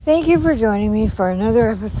Thank you for joining me for another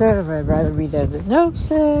episode of I'd Rather Be Dead Than Nope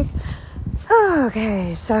Sick.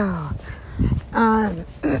 Okay, so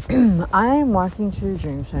I'm walking to the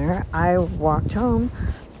Dream Center. I walked home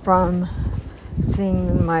from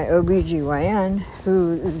seeing my OBGYN,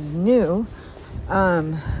 who is new.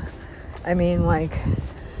 I'm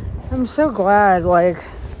so glad, I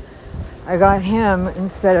got him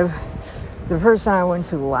instead of the person I went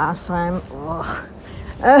to last time.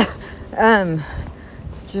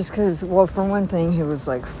 Just because, for one thing, he was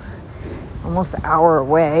almost an hour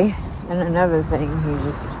away, and another thing, he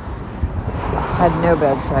just had no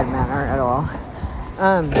bedside manner at all.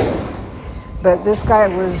 But this guy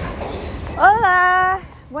was, hola,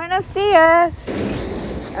 buenos dias.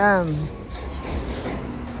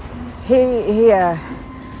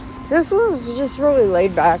 This was just really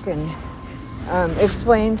laid back and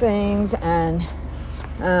explained things, and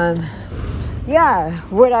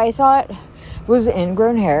what I thought was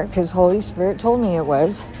ingrown hair, because Holy Spirit told me it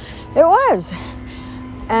was,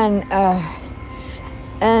 and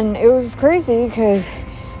it was crazy because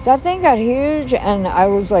that thing got huge, and I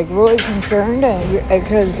was really concerned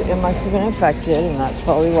because it must have been infected, and that's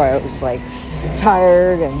probably why I was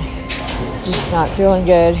tired and just not feeling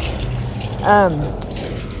good.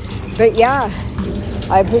 But yeah,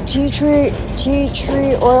 I put tea tree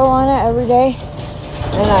oil on it every day,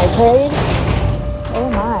 and I prayed. Oh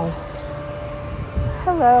my.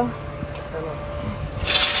 Hello.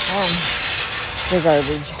 The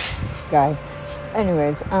garbage guy.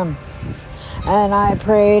 Anyways, and I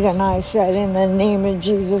prayed and I said, in the name of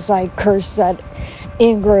Jesus, I curse that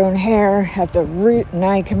ingrown hair at the root, and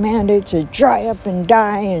I command it to dry up and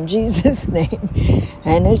die in Jesus' name.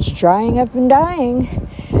 And it's drying up and dying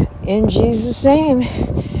in Jesus' name.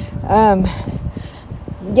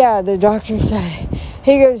 The doctor said,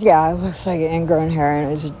 he goes, yeah, it looks like ingrown hair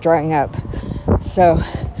and it's drying up. So,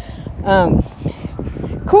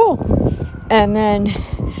 cool. And then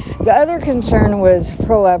the other concern was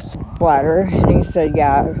prolapsed bladder, and he said,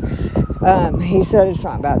 he said it's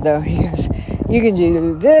not bad though. He goes, you can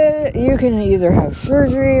do this, you can either have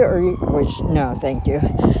surgery which no, thank you,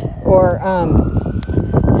 or I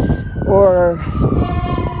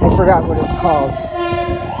forgot what it's called,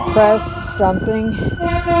 press something,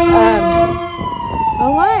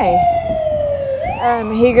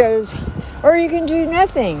 he goes, or you can do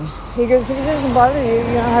nothing. He goes, if it doesn't bother you,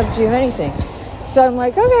 you don't have to do anything. So I'm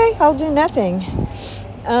like, okay, I'll do nothing.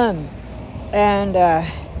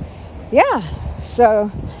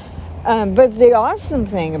 But the awesome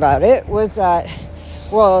thing about it was that,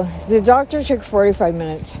 the doctor took 45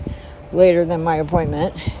 minutes later than my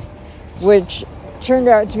appointment, which turned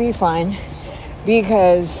out to be fine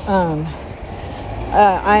because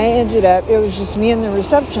I ended up, it was just me and the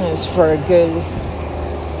receptionist for a good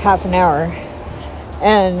half an hour.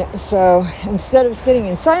 And so instead of sitting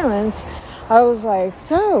in silence, I was like,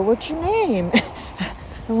 so what's your name?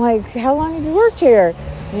 I'm like, how long have you worked here?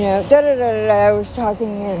 I was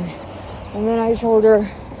talking, and then I told her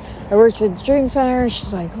I worked at the Dream Center, and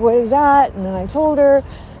she's like, what is that? And then I told her,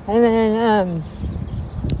 and then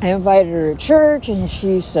I invited her to church, and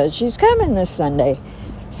she said she's coming this Sunday.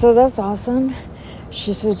 So that's awesome.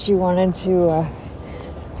 She said she wanted to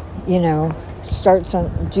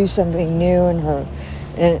do something new in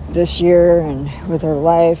this year and with her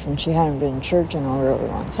life, and she hadn't been in church in a really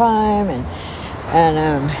long time, and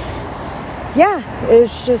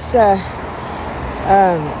it's just it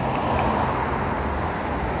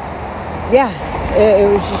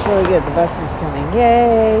was just really good. The bus is coming,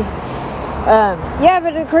 yay.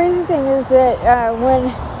 But the crazy thing is that when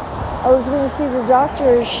I was going to see the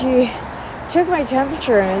doctor, she took my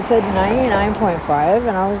temperature and it said 99.5,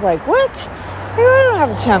 and I was like, what? I don't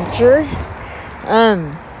have a temperature.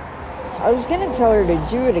 I was going to tell her to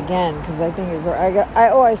do it again because I think it's,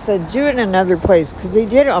 I said do it in another place because they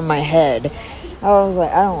did it on my head. I was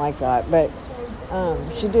like, I don't like that, but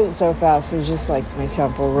she did it so fast, it was just my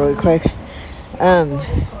temple really quick.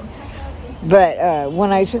 But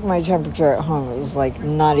when I took my temperature at home, it was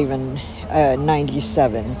not even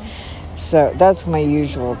 97. So that's my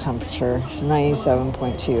usual temperature. It's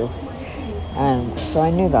 97.2. And so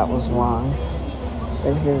I knew that was wrong.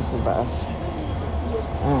 But here's the bus.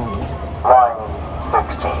 Line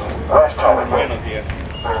 16. West Buenos dias.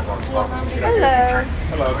 Hello.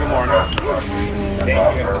 Hello, good morning.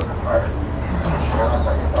 Thank you.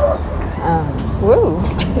 Woo.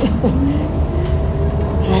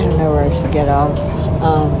 I don't know where I should get off.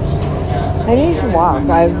 I need to walk.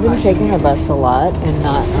 I've been taking the bus a lot and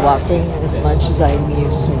not walking as much as I'm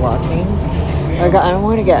used to walking. I don't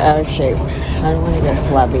want to get out of shape. I don't want to get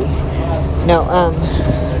flabby. No,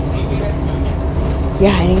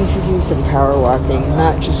 Yeah, I need to do some power walking,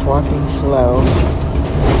 not just walking slow,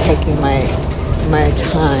 taking my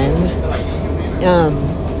time.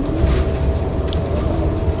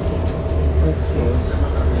 Let's see.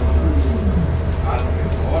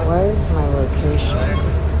 Why is my location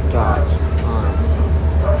dot on?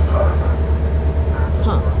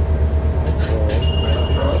 Huh. That's weird.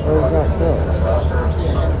 Or is that this?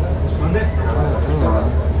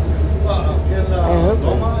 I hope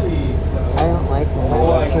I don't like when my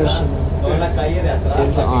location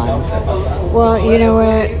is on. Well, you know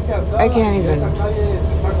what? I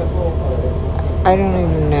don't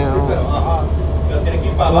even know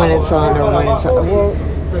when it's on or when it's on. Well,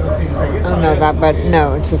 oh no,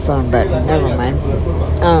 no, it's a phone button. Never mind.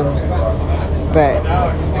 But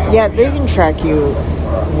yeah, they can track you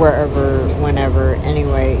wherever, whenever,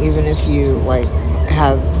 anyway, even if you like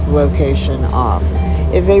have location off.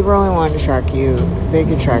 If they really want to track you, they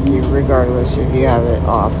can track you regardless if you have it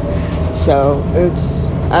off. So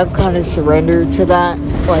I've kind of surrendered to that.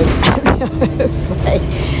 Like, it's like,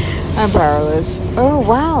 I'm powerless. Oh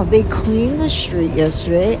wow, they cleaned the street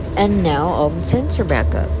yesterday and now all the tents are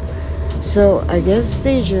back up. So I guess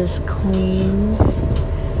they just cleaned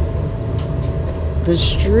the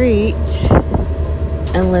street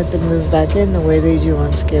and let them move back in the way they do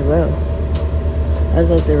on Skid Row. I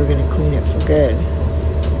thought they were going to clean it for good.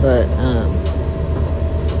 But,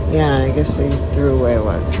 yeah, I guess they threw away a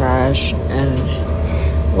lot of trash. And,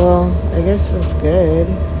 well, I guess that's good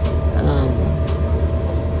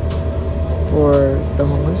for the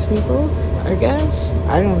homeless people, I guess.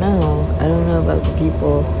 I don't know. I don't know about the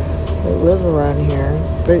people that live around here.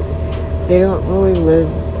 But they don't really live,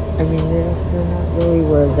 I mean, they're not really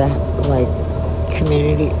where the, like,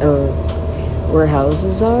 community or where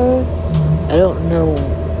houses are. I don't know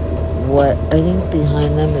what. I think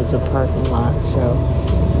behind them is a parking lot. So,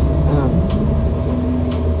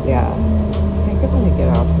 yeah. I think I'm gonna get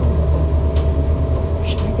off.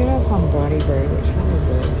 Should I get off on Body Break? What time is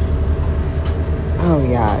it? Oh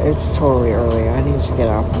yeah, it's totally early. I need to get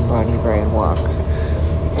off on Body Break and walk.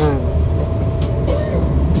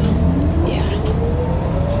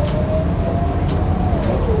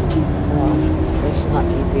 Not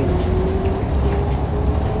beeping.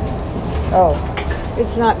 Oh,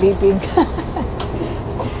 it's not beeping.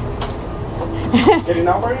 Getting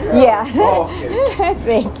over here? Yeah. Oh, okay.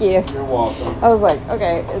 Thank you. You're welcome. I was like,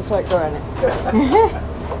 okay, it's like going.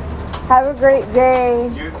 Have a great day.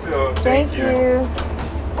 You too. Thank you.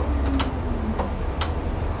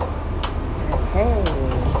 Okay.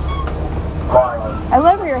 I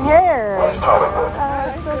love your hair.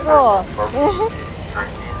 It's so cool.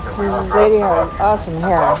 This lady has awesome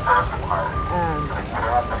hair.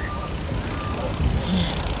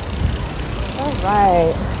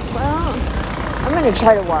 Alright. Well, I'm going to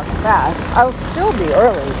try to walk fast. I'll still be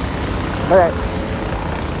early. But,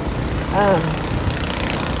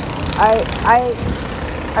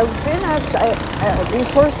 I've been up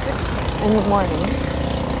before 6 in the morning.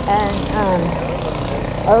 And,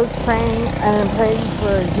 I was praying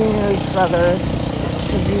for Gino's brother.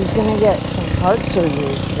 Because he was going to get heart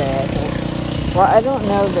surgery today, I think. Well, I don't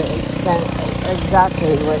know the extent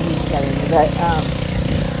exactly what he's getting,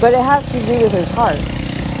 but it has to do with his heart.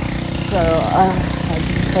 So I've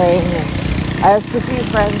been praying, and I asked a few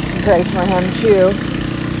friends to pray for him too.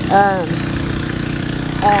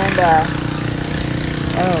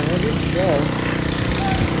 Oh, what is this?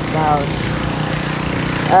 Loud.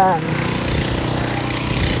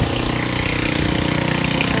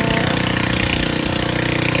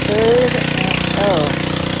 Third. Oh,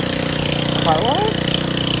 car wash?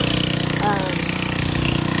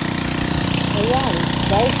 So yeah, this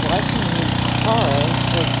guy's washing his car,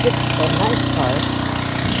 a nice car,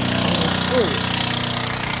 on the street.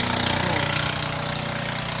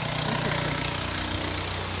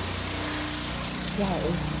 Yeah,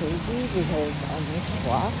 it's crazy because on this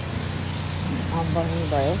block, on Bunny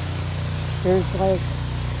Bay, there's like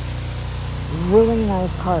really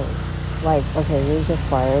nice cars. Like, okay, there's a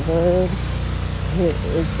Firebird.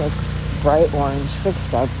 It's like bright orange,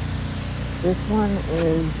 fixed up. This one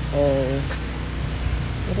is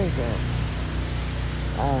what is it?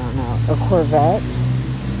 I don't know. A Corvette,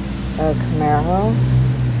 a Camaro.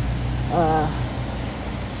 I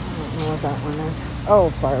don't know what that one is.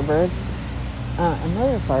 Oh, Firebird.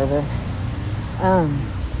 Another Firebird.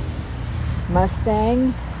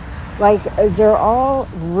 Mustang. Like, they're all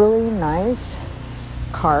really nice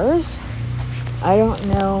cars. I don't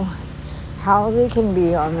know how they can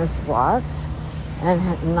be on this block and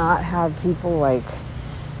not have people like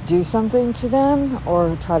do something to them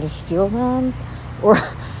or try to steal them, or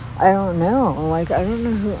I don't know. Like, I don't know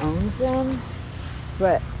who owns them.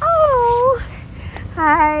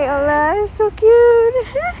 Hi, Ola. So cute.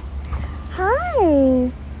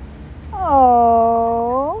 Hi.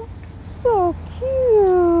 Oh, so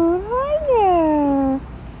cute. Hi there.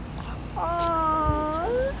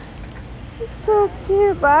 Oh, so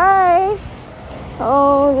cute. Bye.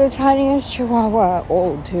 Oh, the tiniest chihuahua.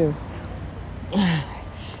 Old, too.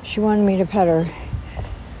 She wanted me to pet her.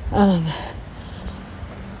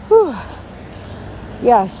 Whew.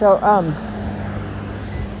 Yeah, so,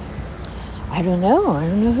 I don't know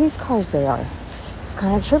whose cars they are. It's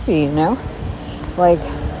kind of trippy, you know? Like,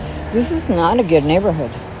 this is not a good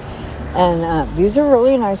neighborhood. And these are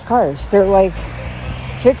really nice cars. They're, like,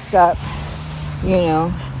 fixed up, you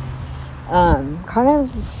know. Kind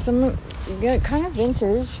of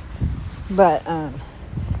vintage. But,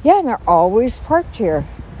 yeah, and they're always parked here.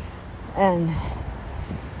 And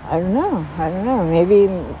I don't know. Maybe,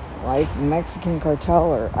 like, Mexican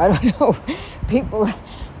cartel or, I don't know. People...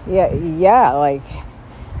 Yeah, like,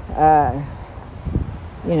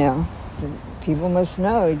 you know, people must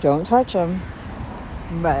know, don't touch them.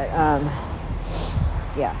 But,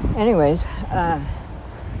 yeah, anyways,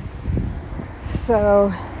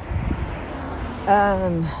 so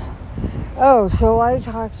I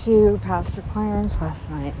talked to Pastor Clarence last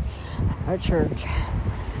night at church.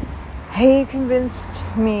 He convinced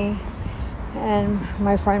me and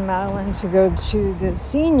my friend Madeline to go to the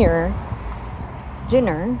senior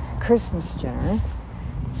dinner, Christmas dinner,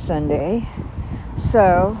 Sunday.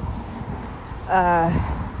 So,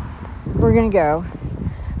 we're gonna go.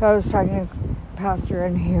 I was talking to Pastor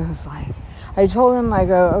and he was like, I told him, I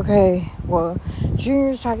go, okay, well,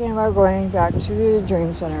 Junior's talking about going back to the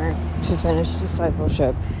Dream Center to finish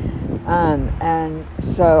discipleship. And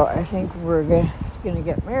so I think we're gonna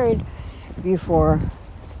get married before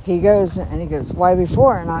he goes, and he goes, why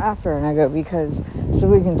before and not after? And I go, because so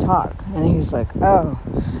we can talk. And he's like, oh,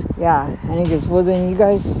 yeah. And he goes, well, then you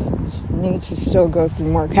guys need to still go through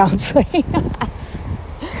more counseling.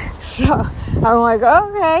 So I'm like,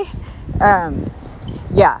 okay.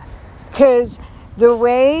 Yeah. Because the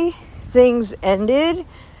way things ended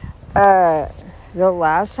the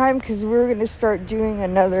last time, because we were going to start doing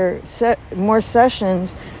more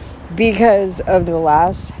sessions because of the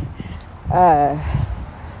last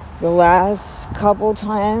couple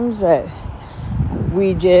times that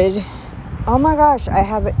we did. Oh my gosh, I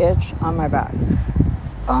have an itch on my back.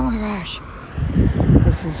 Oh my gosh.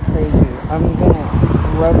 This is crazy. I'm gonna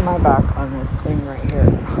rub my back on this thing right here.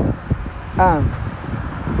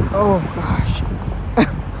 Oh gosh.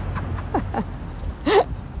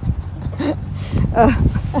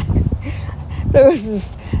 There was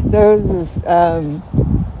this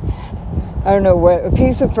I don't know what, a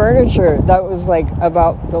piece of furniture that was like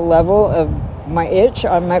about the level of my itch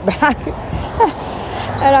on my back.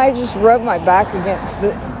 And I just rubbed my back against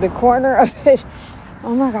the corner of it.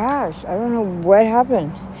 Oh my gosh, I don't know what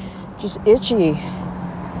happened. Just itchy.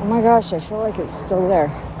 Oh my gosh, I feel like it's still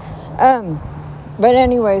there. But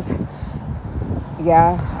anyways,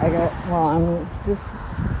 yeah,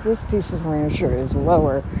 this piece of furniture is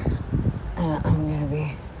lower. And I'm going to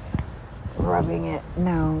be rubbing it.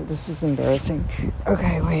 No, this is embarrassing.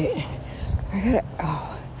 Okay, wait. I gotta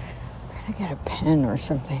get a pen or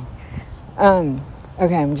something.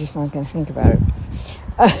 Okay, I'm just not gonna think about it.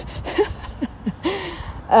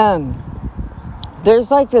 There's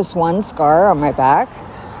like this one scar on my back.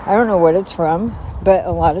 I don't know what it's from, but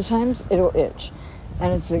a lot of times it'll itch.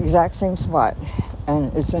 And it's the exact same spot.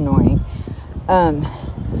 And it's annoying. And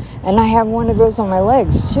I have one of those on my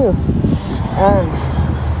legs too.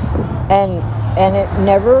 And it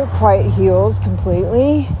never quite heals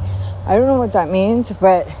completely. I don't know what that means,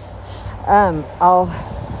 but I'll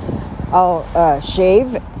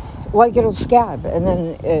shave, like it'll scab, and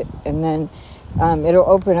then it'll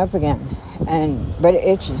open up again, but it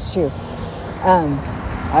itches too.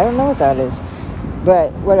 I don't know what that is,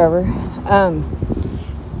 but whatever.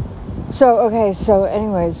 So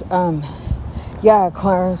anyways, yeah,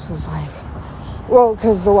 Clarence was like, well,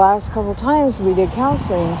 because the last couple times we did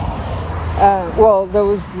counseling, there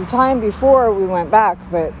was the time before we went back,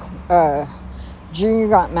 but Junior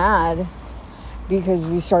got mad because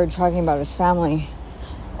we started talking about his family,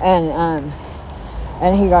 and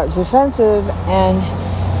he got defensive and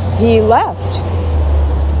he left.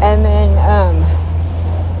 And then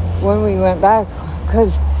when we went back,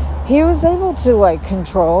 because he was able to like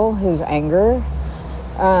control his anger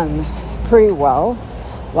pretty well,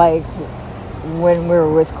 like when we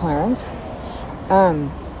were with Clarence,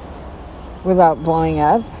 without blowing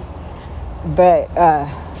up. But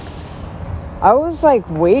I was like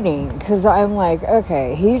waiting, because I'm like,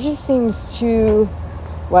 okay, he just seems to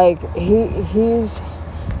like he's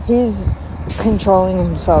controlling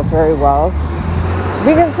himself very well.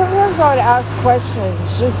 Because sometimes I would ask questions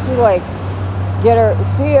just to like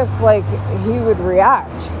see if like he would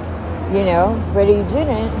react, you know, but he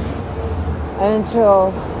didn't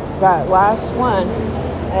until that last one.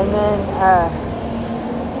 And then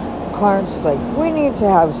Clarence was like, we need to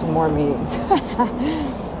have some more meetings.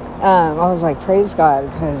 I was like, praise God,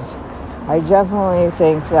 because I definitely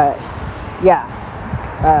think that,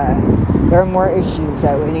 there are more issues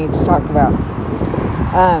that we need to talk about.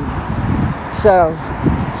 So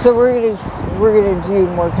we're gonna do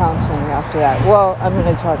more counseling after that. Well, I'm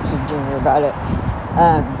gonna talk to Junior about it.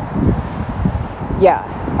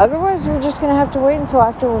 Otherwise, we're just gonna have to wait until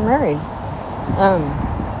after we're married.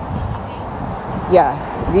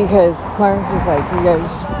 Because Clarence is like, you guys.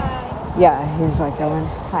 He's like going,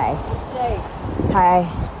 hi. Hi.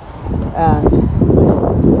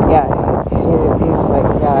 He's like, I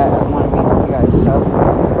want to meet with you guys.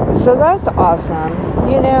 So that's awesome,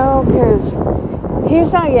 you know, because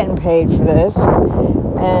he's not getting paid for this.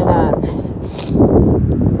 And,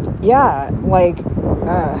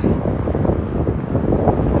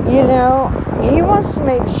 you know, he wants to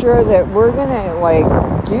make sure that we're going to, like,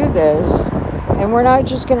 do this. And we're not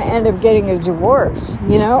just going to end up getting a divorce,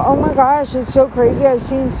 you know? Oh my gosh, it's so crazy. I've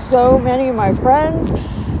seen so many of my friends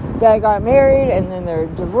that got married and then they're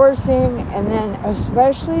divorcing. And then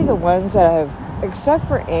especially the ones that have, except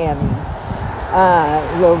for Annie,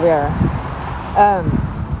 Lil Bear,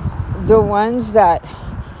 the ones that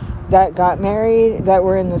got married, that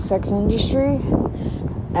were in the sex industry,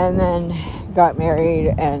 and then got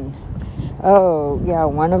married and,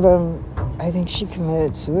 one of them, I think she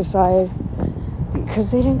committed suicide.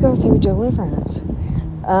 Because they didn't go through deliverance.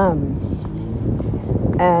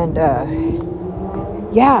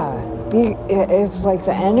 It's like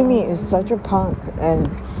the enemy is such a punk and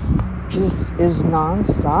just is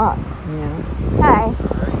nonstop, you know. Hi.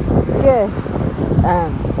 Good.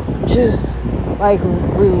 Just like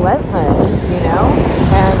relentless, you know.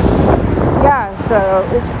 And so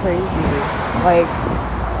it's crazy. Like,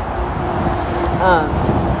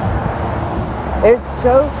 it's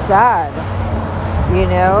so sad. You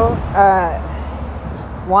know,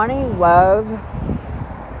 wanting love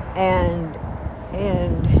and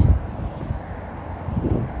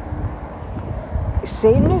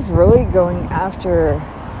Satan is really going after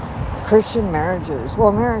Christian marriages.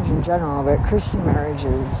 Well, marriage in general, but Christian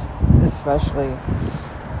marriages especially.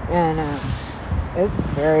 And it's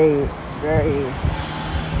very, very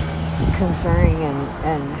concerning.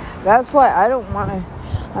 And that's why I don't want to.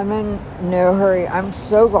 I'm in no hurry. I'm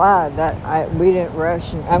so glad that we didn't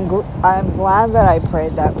rush. And I'm glad that I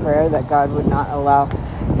prayed that prayer that God would not allow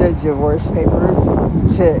the divorce papers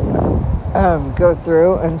to go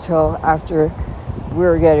through until after we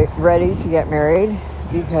were getting ready to get married.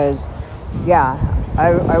 Because,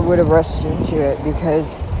 I would have rushed into it because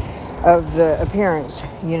of the appearance,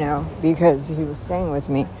 you know, because he was staying with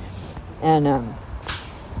me. And,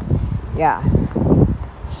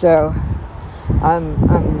 so I'm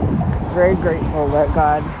very grateful that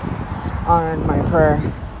God honored my prayer.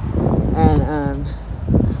 And,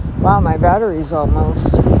 wow, my battery's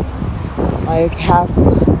almost like half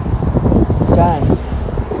done.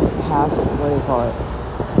 Half, what do you call it?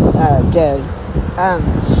 Dead.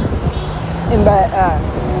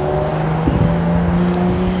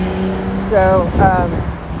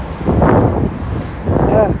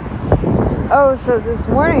 So this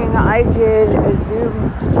morning I did a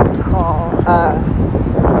Zoom call,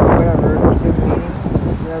 Zoom meeting,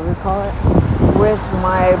 whatever you call it, with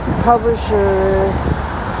my publisher,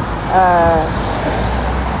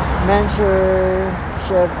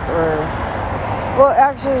 mentorship,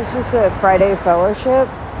 actually it's just a Friday fellowship.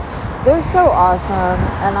 They're so awesome,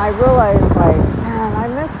 and I realized, like, man, I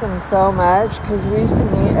miss them so much, because we used to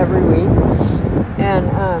meet every week, and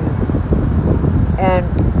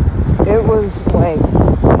it was, like,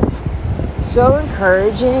 so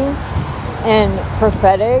encouraging, and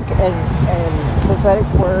prophetic, and prophetic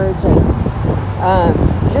words, and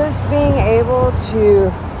just being able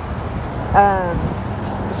to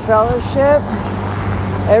fellowship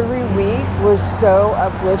every week was so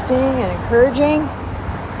uplifting and encouraging.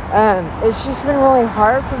 It's just been really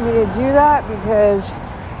hard for me to do that because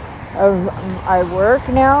of I work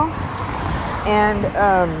now, and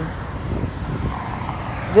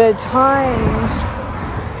the times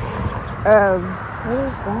of what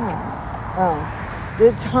is that?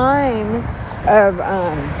 The time of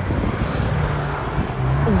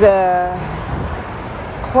the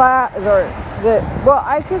class or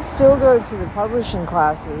I could still go to the publishing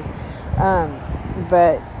classes,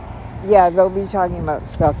 but yeah, they'll be talking about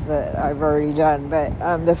stuff that I've already done. But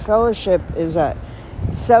the fellowship is at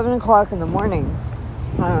 7 o'clock in the morning,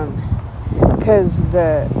 because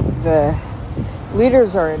the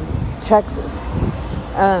leaders are in Texas.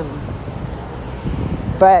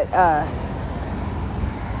 But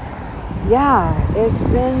yeah, it's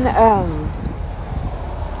been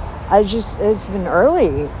it's been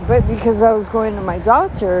early, but because I was going to my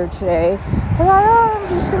doctor today, I thought, oh, I'm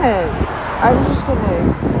just gonna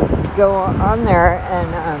go on there, and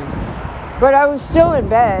but I was still in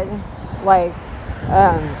bed, like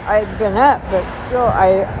I'd been up, but still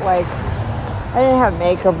I didn't have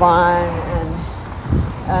makeup on,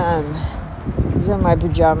 and was in my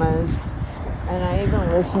pajamas, and I even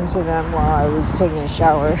listened to them while I was taking a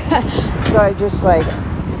shower. So I just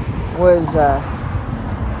was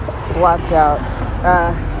blocked out,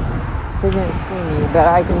 so you couldn't see me, but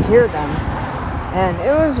I can hear them, and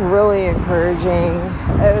it was really encouraging.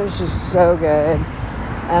 It was just so good,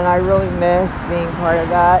 and I really miss being part of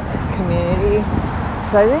that community.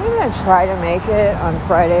 So I think I'm going to try to make it on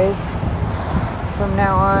Fridays from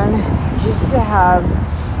now on, just to have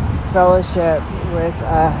fellowship with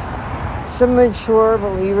some mature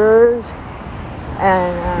believers,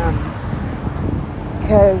 and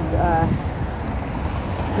because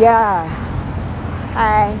yeah,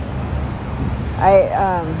 I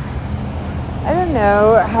don't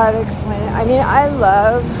know how to explain it. I mean, I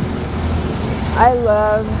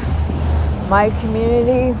love my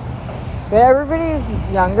community, but everybody is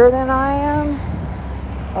younger than I am,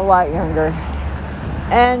 a lot younger,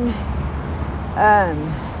 and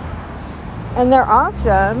they're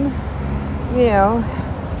awesome, you know.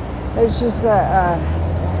 It's just I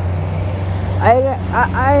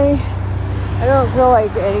don't feel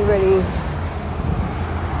like anybody.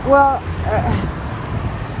 Well,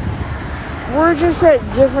 we're just at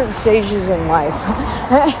different stages in life,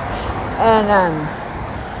 and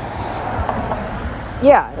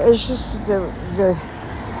yeah, it's just they're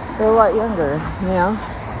a lot younger, you know,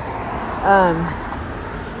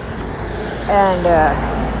 and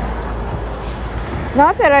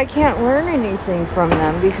not that I can't learn anything from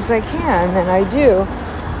them, because I can and I do,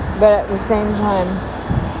 but at the same time,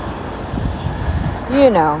 you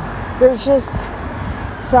know, there's just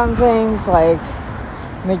some things like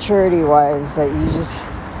maturity-wise that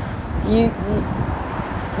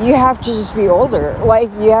you have to just be older. Like,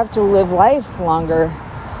 you have to live life longer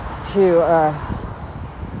to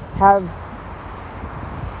have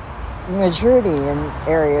maturity in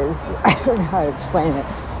areas. I don't know how to explain it,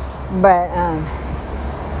 but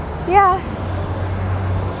yeah.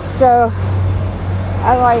 So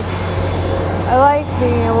I like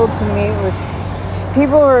being able to meet with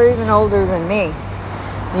people who are even older than me,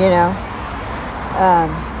 you know,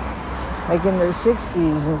 like in their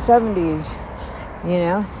 60s and 70s, you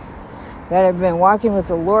know, that have been walking with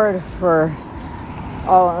the Lord for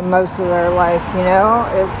most of their life, you know.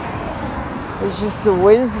 It's just the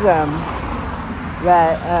wisdom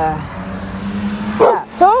that yeah.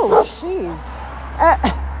 Oh, jeez,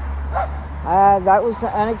 that was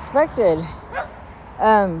unexpected.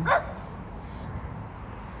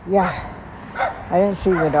 Yeah, I didn't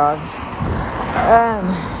see the dogs.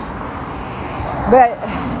 But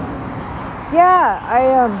yeah,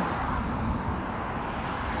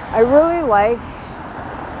 I really like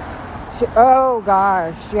oh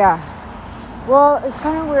gosh, yeah. Well, it's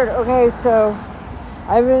kind of weird. Okay, so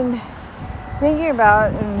I've been thinking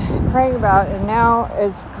about and praying about, and now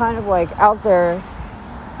it's kind of like out there,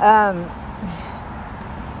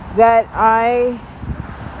 that I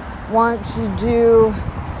want to do,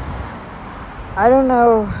 I don't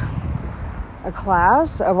know, a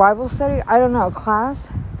class, a Bible study, I don't know, a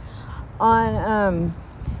class on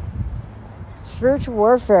spiritual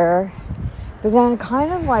warfare, but then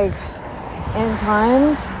kind of like end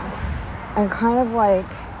times, and kind of like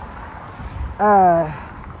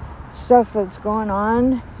stuff that's going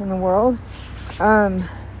on in the world. I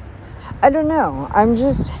don't know. I'm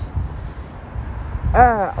just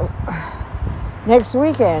next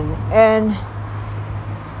weekend, and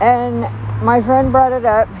my friend brought it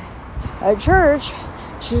up at church.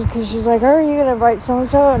 She's like, "Are you gonna invite so and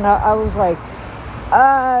so?" And I was like,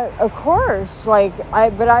 "Of course." Like,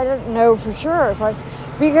 but I didn't know for sure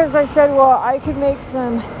because I said, "Well, I could make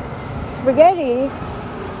some spaghetti,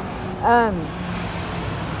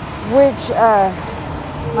 which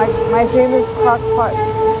my famous crock pot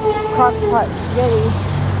spaghetti,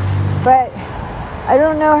 but I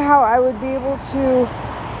don't know how I would be able to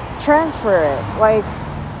transfer it. Like,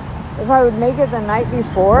 if I would make it the night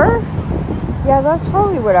before, yeah, that's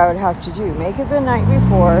probably what I would have to do. Make it the night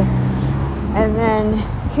before, and then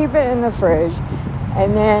keep it in the fridge,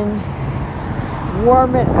 and then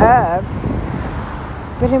warm it up,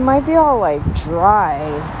 but it might be all like dry.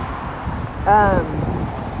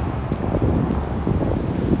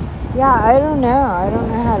 Yeah, I don't know. I don't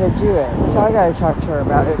know how to do it. So I gotta talk to her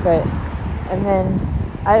about it. And then,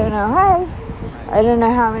 I don't know. Hi. I don't know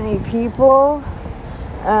how many people.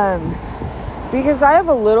 Because I have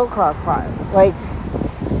a little crock pot. Like,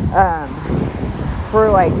 for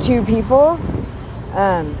like 2 people.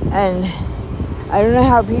 And I don't know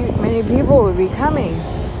how many people would be coming.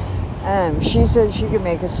 She said she could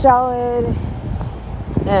make a salad.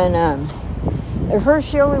 And, at first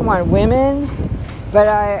she only wanted women. But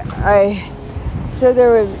I said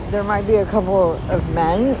there might be a couple of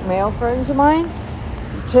male friends of mine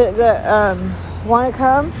that want to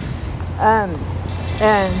come, and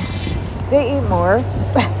they eat more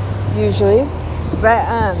usually, but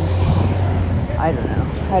I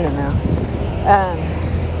don't know.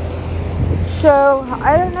 So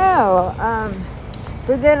I don't know.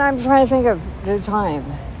 But then I'm trying to think of the time,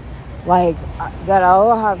 like that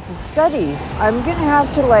I'll have to study. I'm gonna have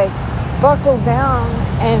to like buckle down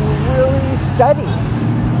and really study,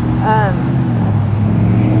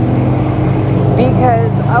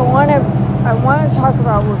 because I want to talk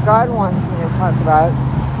about what God wants me to talk about,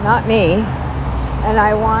 not me, and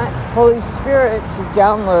I want Holy Spirit to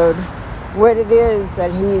download what it is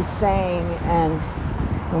that He's saying and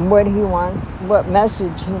what He wants, what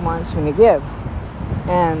message He wants me to give,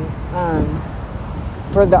 and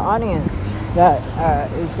for the audience that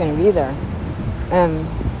is going to be there.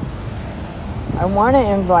 I want to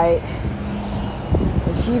invite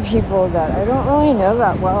a few people that I don't really know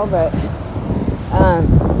that well, but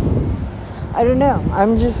I don't know.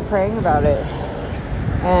 I'm just praying about it.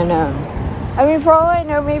 And I mean, for all I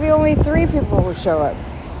know, maybe only 3 people will show up.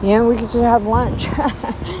 You know, we could just have lunch.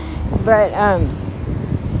 But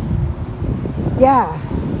yeah.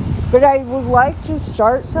 But I would like to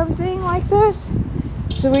start something like this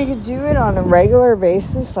so we could do it on a regular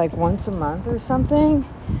basis, like once a month or something.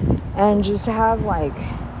 And just have like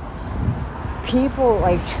people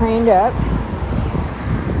like trained up,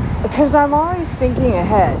 because I'm always thinking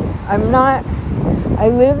ahead. I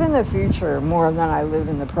live in the future more than I live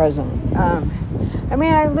in the present. I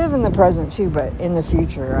mean, I live in the present too, but in the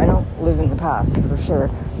future. I don't live in the past for sure.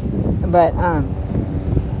 But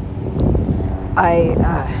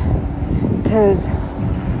because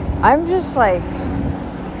I'm just like,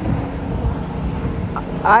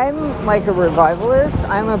 I'm like a revivalist.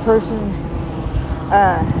 I'm a person,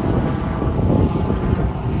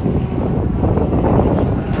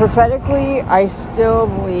 prophetically, I still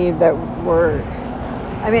believe that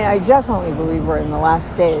I definitely believe we're in the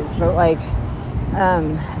last days, but like,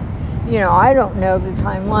 you know, I don't know the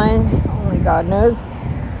timeline, only God knows,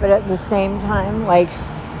 but at the same time, like,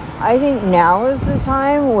 I think now is the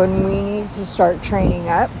time when we need to start training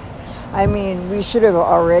up. I mean, we should have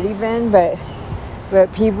already been, but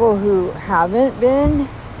people who haven't been,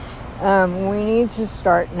 we need to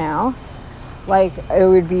start now. Like, it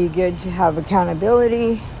would be good to have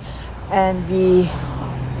accountability and be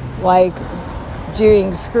like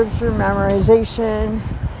doing scripture memorization,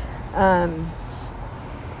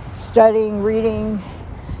 studying, reading,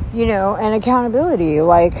 you know, and accountability.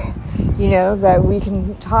 Like, you know, that we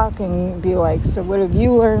can talk and be like, so what have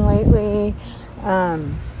you learned lately?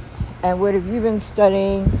 And what have you been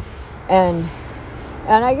studying? And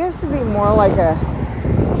I guess it'd be more like a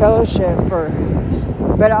fellowship,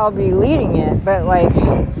 but I'll be leading it. But like,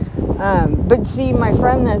 but see, my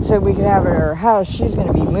friend that said we could have it at her house, she's going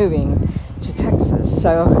to be moving to Texas,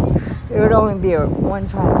 so it would only be a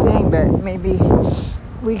one-time thing. But maybe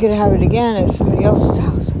we could have it again at somebody else's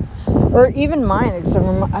house, or even mine. Except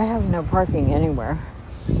I have no parking anywhere.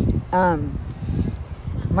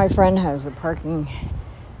 My friend has a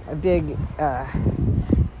big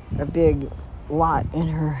lot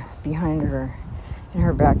behind her in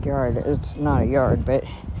her backyard. It's not a yard, but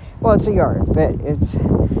it's a yard, but it's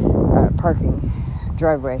a parking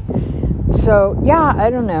driveway. So yeah, I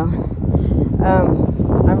don't know.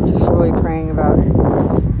 I'm just really praying about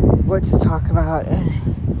what to talk about, and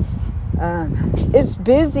it's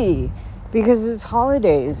busy because it's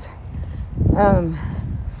holidays, and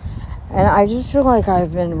I just feel like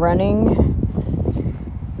I've been running,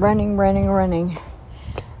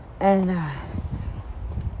 and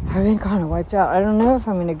I've been kind of wiped out. I don't know if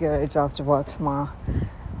I'm going to go to Dr. Walk tomorrow.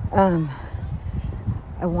 I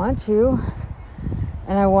want to,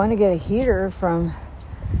 and I want to get a heater from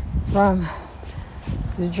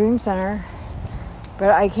the Dream Center, but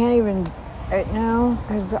I can't even right now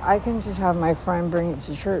because I can just have my friend bring it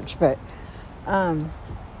to church. But hi.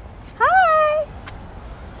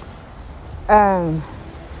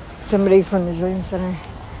 somebody from the Dream Center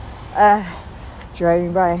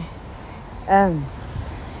driving by.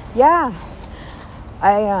 Yeah,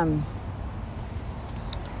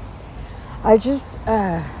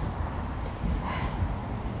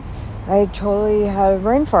 I totally had a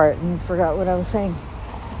brain fart and forgot what I was saying.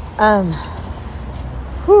 I'm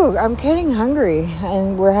getting hungry,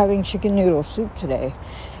 and we're having chicken noodle soup today.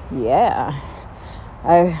 Yeah,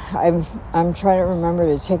 I'm trying to remember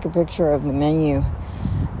to take a picture of the menu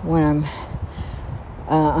when I'm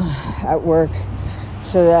at work,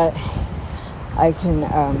 so that I can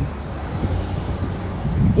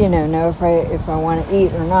know if I want to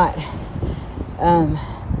eat or not.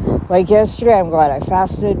 Like yesterday, I'm glad I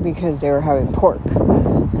fasted because they were having pork,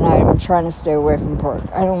 and I'm trying to stay away from pork.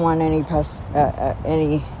 I don't want any pests, what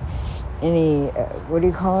do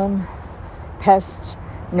you call them? Pests?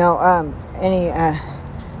 No,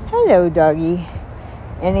 hello, doggy.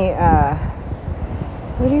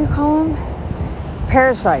 What do you call them?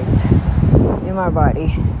 Parasites in my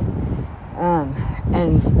body. And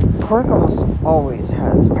pork almost always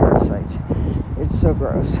has parasites. It's so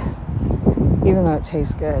gross. Even though it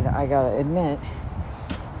tastes good, I gotta admit.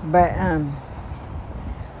 But,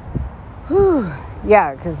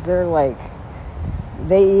 yeah, because they're like,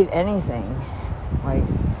 they eat anything. Like,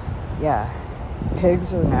 yeah,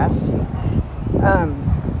 pigs are nasty.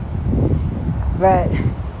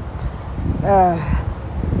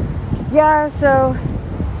 Yeah, so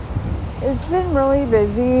it's been really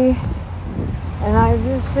busy, and I've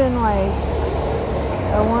just been like,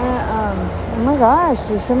 I want to, oh my gosh,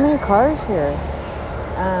 there's so many cars here.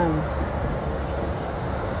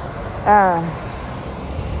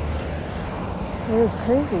 It was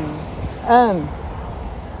crazy.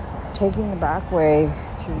 Taking the back way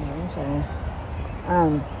to the Dream Center.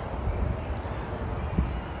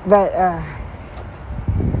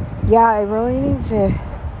 Yeah, I really need to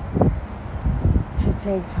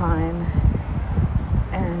take time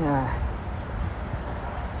and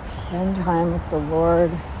spend time with the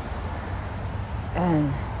Lord.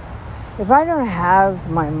 And if I don't have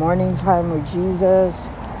my morning time with Jesus,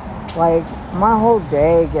 like, my whole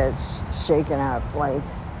day gets shaken up. Like,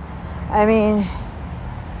 I mean,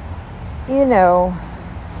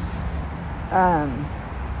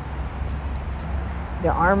 the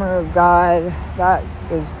armor of God, that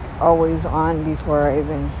is always on before I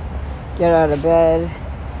even get out of bed,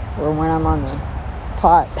 or when I'm on the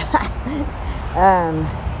pot. I'm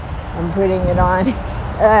putting it on.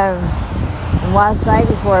 And last night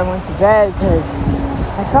before I went to bed, because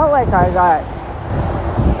I felt like I got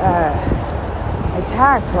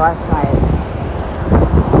attacked last night.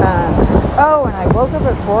 And I woke up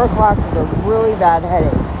at 4 o'clock with a really bad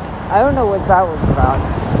headache. I don't know what that was about.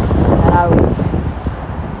 And I was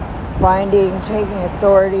taking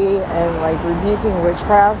authority and like rebuking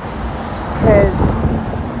witchcraft, because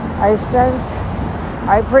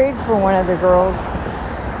I prayed for one of the girls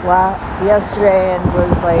yesterday and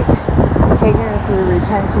was like taking her through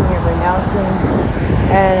repenting and renouncing,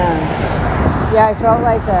 and yeah, I felt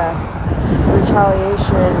like a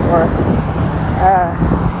retaliation or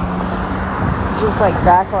just like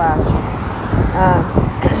backlash.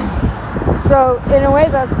 So in a way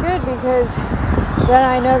that's good, because then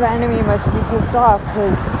I know the enemy must be pissed off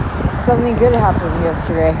because something good happened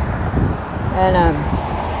yesterday. And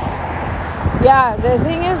yeah, the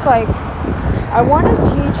thing is, like, I want to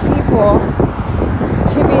teach people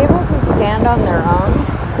to be able to stand on their own.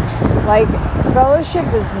 Like, fellowship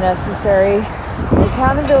is necessary,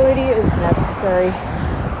 accountability is necessary,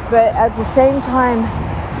 but at the same time,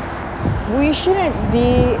 we shouldn't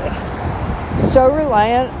be so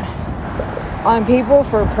reliant on people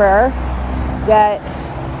for prayer that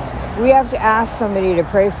we have to ask somebody to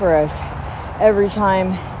pray for us every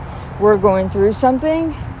time we're going through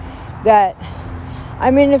something. That,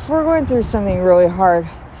 I mean, if we're going through something really hard,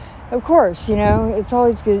 of course, it's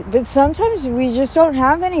always good. But sometimes we just don't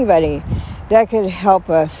have anybody that could help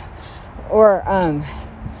us, or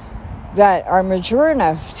that are mature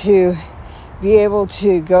enough to be able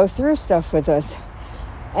to go through stuff with us.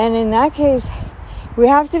 And in that case, we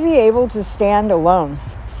have to be able to stand alone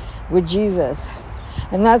with Jesus.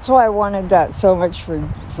 And that's why I wanted that so much for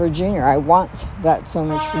Junior. I want that so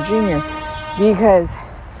much for Junior, because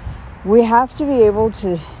we have to be able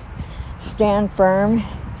to stand firm,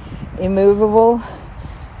 immovable,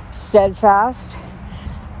 steadfast,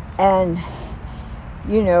 and,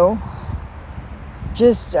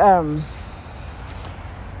 just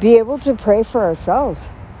be able to pray for ourselves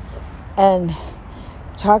and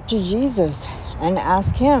talk to Jesus and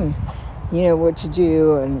ask him, what to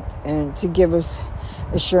do, and to give us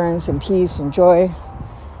assurance and peace and joy.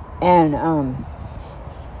 And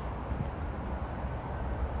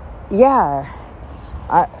yeah,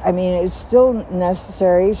 I mean, it's still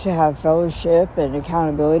necessary to have fellowship and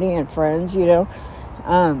accountability and friends,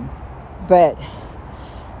 but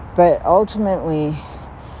ultimately,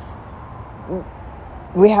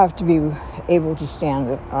 we have to be able to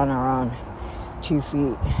stand on our own 2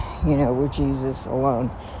 feet, with Jesus alone.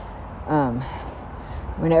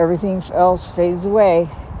 When everything else fades away,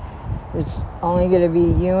 it's only going to be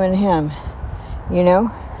you and him,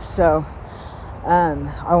 So,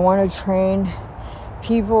 I want to train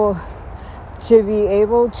people to be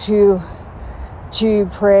able to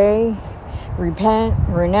pray, repent,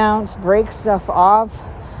 renounce, break stuff off,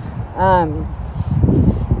 and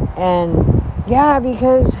yeah,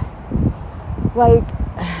 because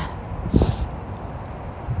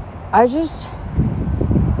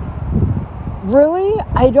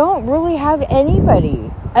I don't really have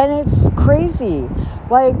anybody, and it's crazy.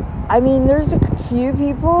 There's a few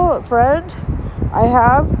people, friends I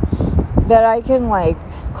have that I can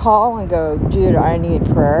call and go, dude, I need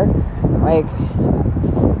prayer.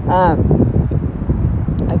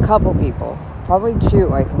 A couple people, probably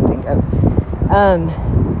 2 I can think of,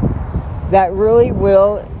 that really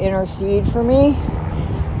will intercede for me,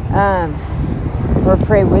 or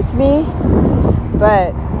pray with me,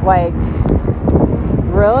 but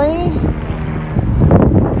really,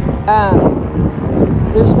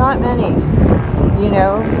 there's not many,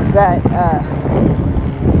 that,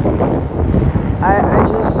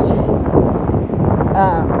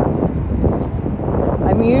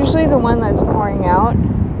 I'm usually the one that's pouring out,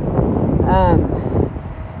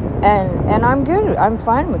 and I'm good, I'm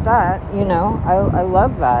fine with that, I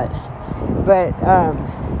love that, but,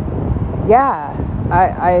 yeah,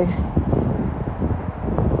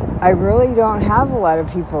 I really don't have a lot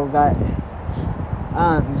of people that,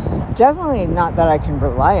 definitely not that I can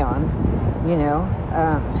rely on,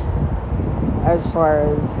 as far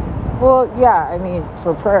as, well, yeah, I mean,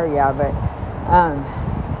 for prayer, yeah, but,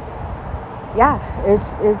 yeah,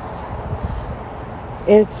 it's,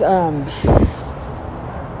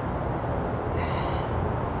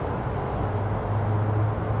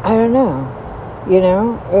 I don't know,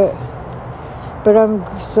 but I'm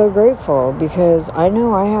so grateful because I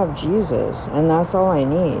know I have Jesus, and that's all I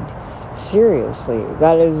need. Seriously,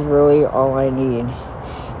 that is really all I need.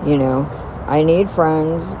 I need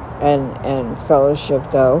friends and fellowship,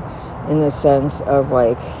 though, in the sense of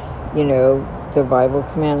the Bible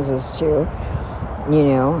commands us to,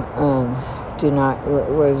 do not,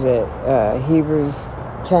 what is it, Hebrews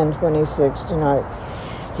 10:26, do not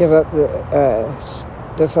give up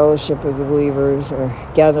the fellowship of the believers, or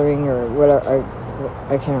gathering, or whatever.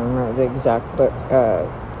 I can't remember the exact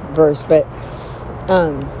verse, but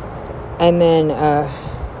and then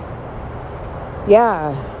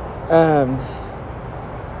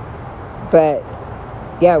but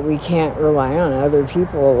yeah, we can't rely on other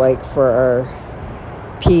people for our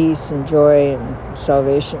peace and joy and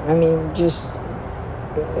salvation. I mean, just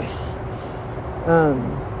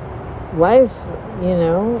life,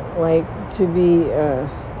 to be,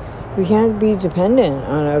 we can't be dependent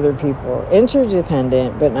on other people.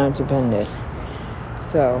 Interdependent, but not dependent.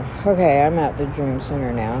 So, okay, I'm at the Dream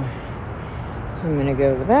Center now. I'm going to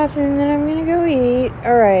go to the bathroom, then I'm going to go eat.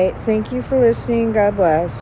 All right, thank you for listening. God bless.